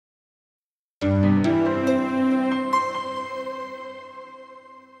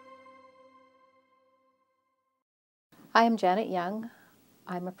Hi, I'm Janet Young.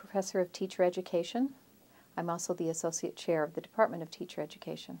 I'm a professor of teacher education. I'm also the associate chair of the Department of Teacher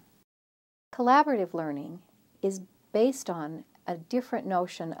Education. Collaborative learning is based on a different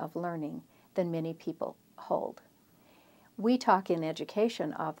notion of learning than many people hold. We talk in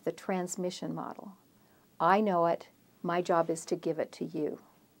education of the transmission model. I know it, my job is to give it to you.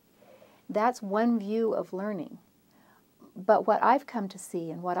 That's one view of learning. But what I've come to see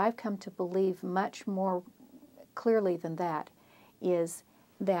and what I've come to believe much more clearly than that is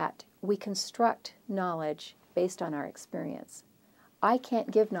that we construct knowledge based on our experience. I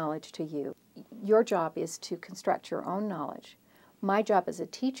can't give knowledge to you. Your job is to construct your own knowledge. My job as a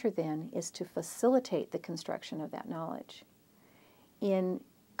teacher then is to facilitate the construction of that knowledge. In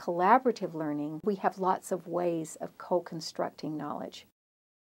collaborative learning, we have lots of ways of co-constructing knowledge.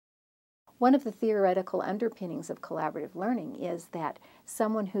 One of the theoretical underpinnings of collaborative learning is that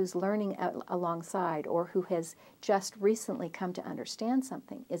someone who's learning alongside or who has just recently come to understand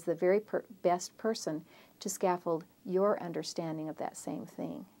something is the very best person to scaffold your understanding of that same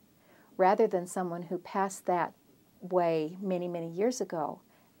thing. Rather than someone who passed that way many, many years ago,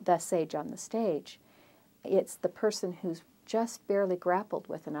 the sage on the stage, it's the person who's just barely grappled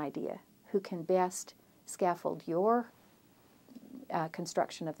with an idea who can best scaffold your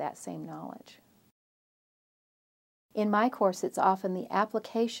construction of that same knowledge. In my course, it's often the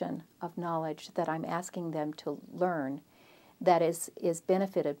application of knowledge that I'm asking them to learn that is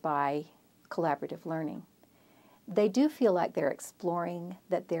benefited by collaborative learning. They do feel like they're exploring,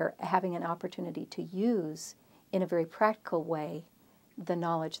 that they're having an opportunity to use in a very practical way the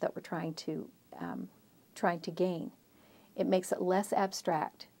knowledge that we're trying to gain. It makes it less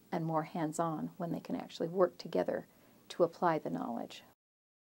abstract and more hands-on when they can actually work together to apply the knowledge.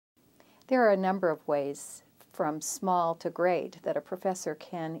 There are a number of ways, from small to great, that a professor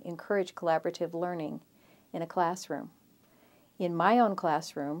can encourage collaborative learning in a classroom. In my own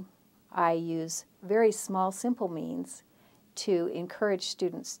classroom, I use very small, simple means to encourage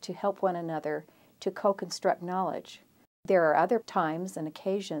students to help one another to co-construct knowledge. There are other times and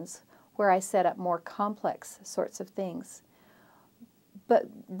occasions where I set up more complex sorts of things. But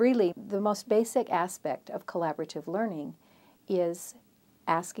really, the most basic aspect of collaborative learning is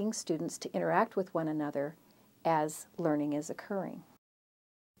asking students to interact with one another as learning is occurring.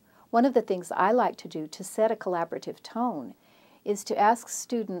 One of the things I like to do to set a collaborative tone is to ask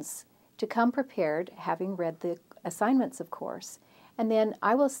students to come prepared, having read the assignments, of course, and then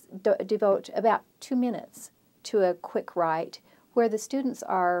I will devote about 2 minutes to a quick write where the students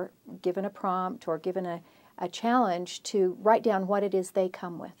are given a prompt or given a challenge to write down what it is they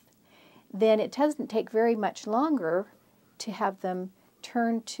come with. Then it doesn't take very much longer to have them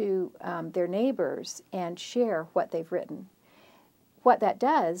turn to their neighbors and share what they've written. What that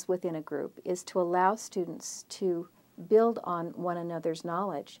does within a group is to allow students to build on one another's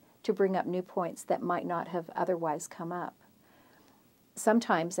knowledge, to bring up new points that might not have otherwise come up.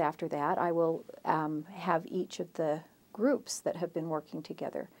 Sometimes after that, I will have each of the groups that have been working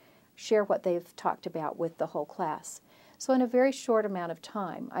together share what they've talked about with the whole class. So in a very short amount of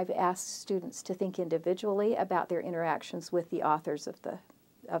time, I've asked students to think individually about their interactions with the authors of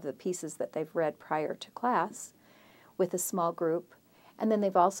the pieces that they've read prior to class with a small group, and then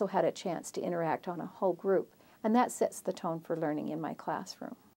they've also had a chance to interact on a whole group, and that sets the tone for learning in my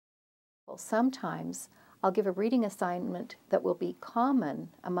classroom. Sometimes I'll give a reading assignment that will be common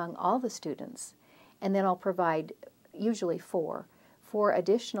among all the students, and then I'll provide usually four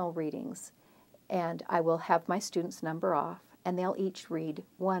additional readings, and I will have my students number off, and they'll each read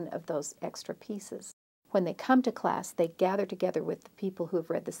one of those extra pieces. When they come to class, they gather together with the people who have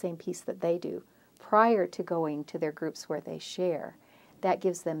read the same piece that they do prior to going to their groups where they share. That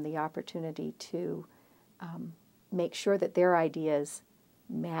gives them the opportunity to make sure that their ideas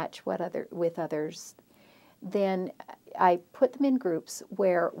match with others. Then I put them in groups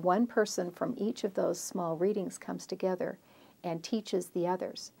where one person from each of those small readings comes together and teaches the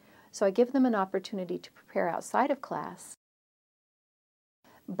others. So I give them an opportunity to prepare outside of class.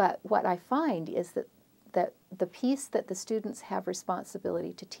 But what I find is that the piece that the students have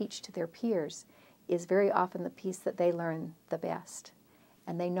responsibility to teach to their peers is very often the piece that they learn the best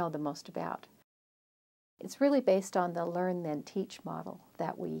and they know the most about. It's really based on the learn then teach model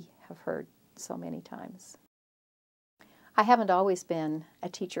that we have heard so many times. I haven't always been a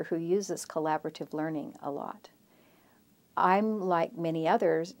teacher who uses collaborative learning a lot. I'm like many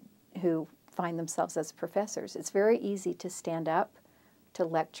others who find themselves as professors. It's very easy to stand up, to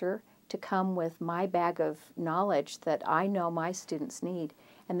lecture, to come with my bag of knowledge that I know my students need,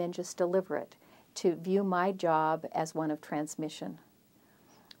 and then just deliver it, to view my job as one of transmission.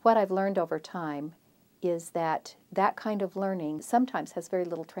 What I've learned over time is that that kind of learning sometimes has very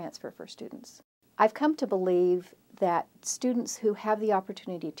little transfer for students. I've come to believe that students who have the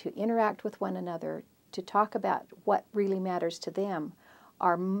opportunity to interact with one another, to talk about what really matters to them,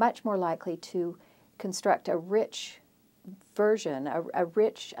 are much more likely to construct a rich version, a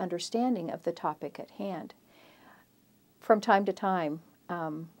rich understanding of the topic at hand. From time to time,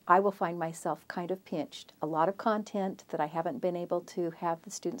 I will find myself kind of pinched. A lot of content that I haven't been able to have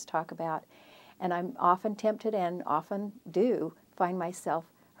the students talk about, and I'm often tempted and often do find myself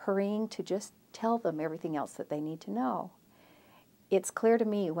hurrying to just tell them everything else that they need to know. It's clear to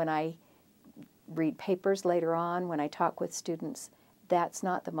me when I read papers later on, when I talk with students, that's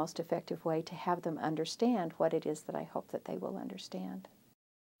not the most effective way to have them understand what it is that I hope that they will understand.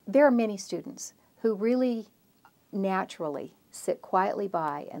 There are many students who really naturally sit quietly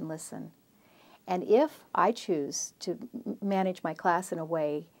by and listen. And if I choose to manage my class in a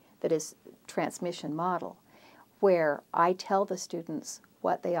way that is transmission model, where I tell the students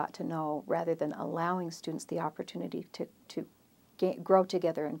what they ought to know rather than allowing students the opportunity to grow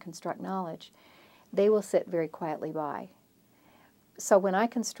together and construct knowledge, they will sit very quietly by. So when I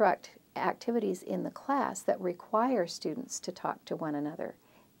construct activities in the class that require students to talk to one another,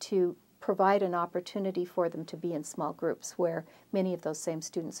 to provide an opportunity for them to be in small groups where many of those same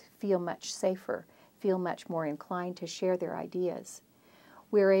students feel much safer, feel much more inclined to share their ideas,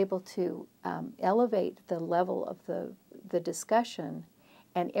 we're able to elevate the level of the discussion,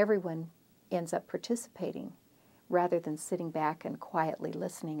 and everyone ends up participating rather than sitting back and quietly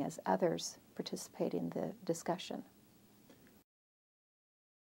listening as others participate in the discussion.